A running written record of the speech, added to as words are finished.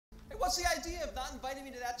what's the idea of not inviting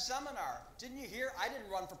me to that seminar? Didn't you hear? I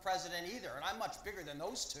didn't run for president either, and I'm much bigger than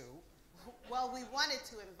those two. Well, we wanted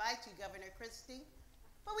to invite you, Governor Christie,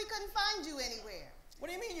 but we couldn't find you anywhere.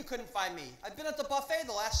 What do you mean you couldn't find me? I've been at the buffet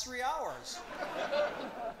the last 3 hours.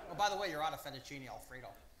 Oh, by the way, you're out of fettuccine Alfredo.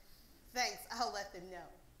 Thanks, I'll let them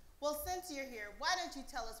know. Well, since you're here, why don't you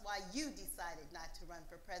tell us why you decided not to run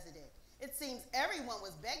for president? It seems everyone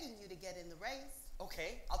was begging you to get in the race.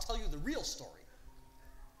 Okay, I'll tell you the real story.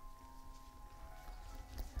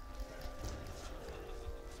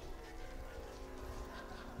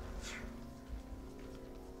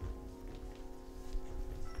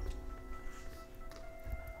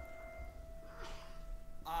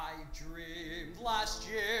 I dreamed last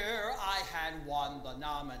year I had won the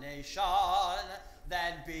nomination,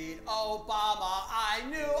 then beat Obama. I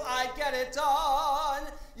knew I'd get it done.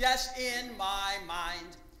 Yes, in my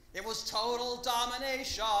mind, it was total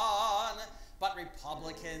domination, but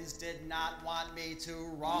Republicans did not want me to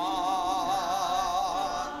run.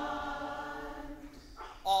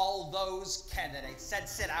 All those candidates said,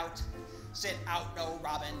 sit out, no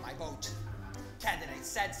Robbin, my vote. Candidates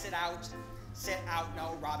said, sit out,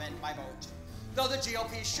 no Robbin, my vote. Though the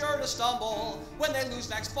GOP's sure to stumble, when they lose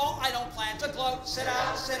next fall, I don't plan to gloat. Sit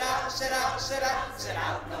out,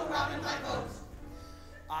 no Robbin, my vote.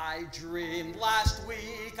 I dreamed last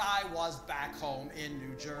week I was back home in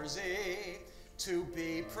New Jersey. To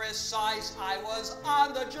be precise, I was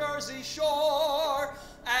on the Jersey Shore,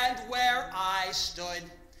 and where I stood,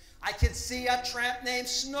 I could see a tramp named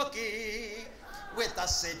Snooky with the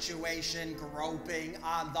situation groping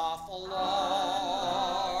on the floor.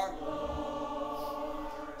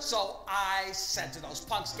 So I said to those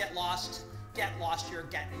punks, get lost, you're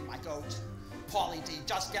getting my goat. Paulie D,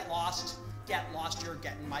 just get lost, you're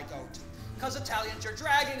getting my goat. 'Cause Italians you're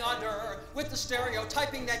dragging under with the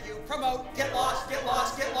stereotyping that you promote. Get lost, you're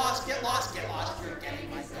getting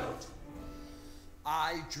my goat.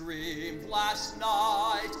 I dreamed last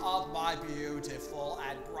night of my beautiful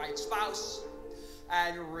and bright spouse,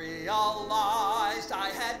 and realized I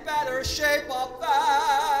had better shape up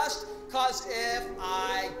fast, 'cause if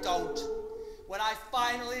I don't, when I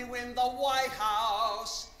finally win the White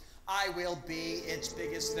House, I will be its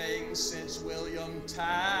biggest thing since William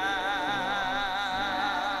Taft.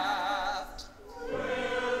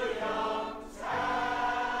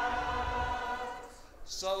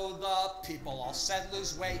 So the people all said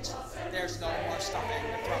lose weight, there's no more stuff in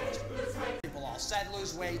your throat. People all said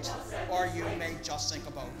lose weight, or you may just sink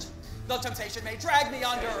a boat. The temptation may drag me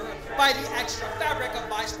under by the extra fabric of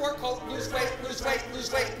my sport coat. Lose weight,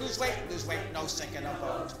 no sinking a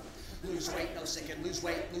boat. Lose weight, no sinking, lose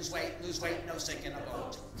weight, no sinking a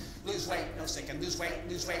boat. Lose weight, no sinking, lose weight,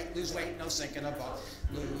 no sinking a boat.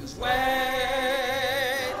 Lose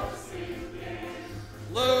weight,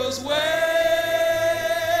 lose weight.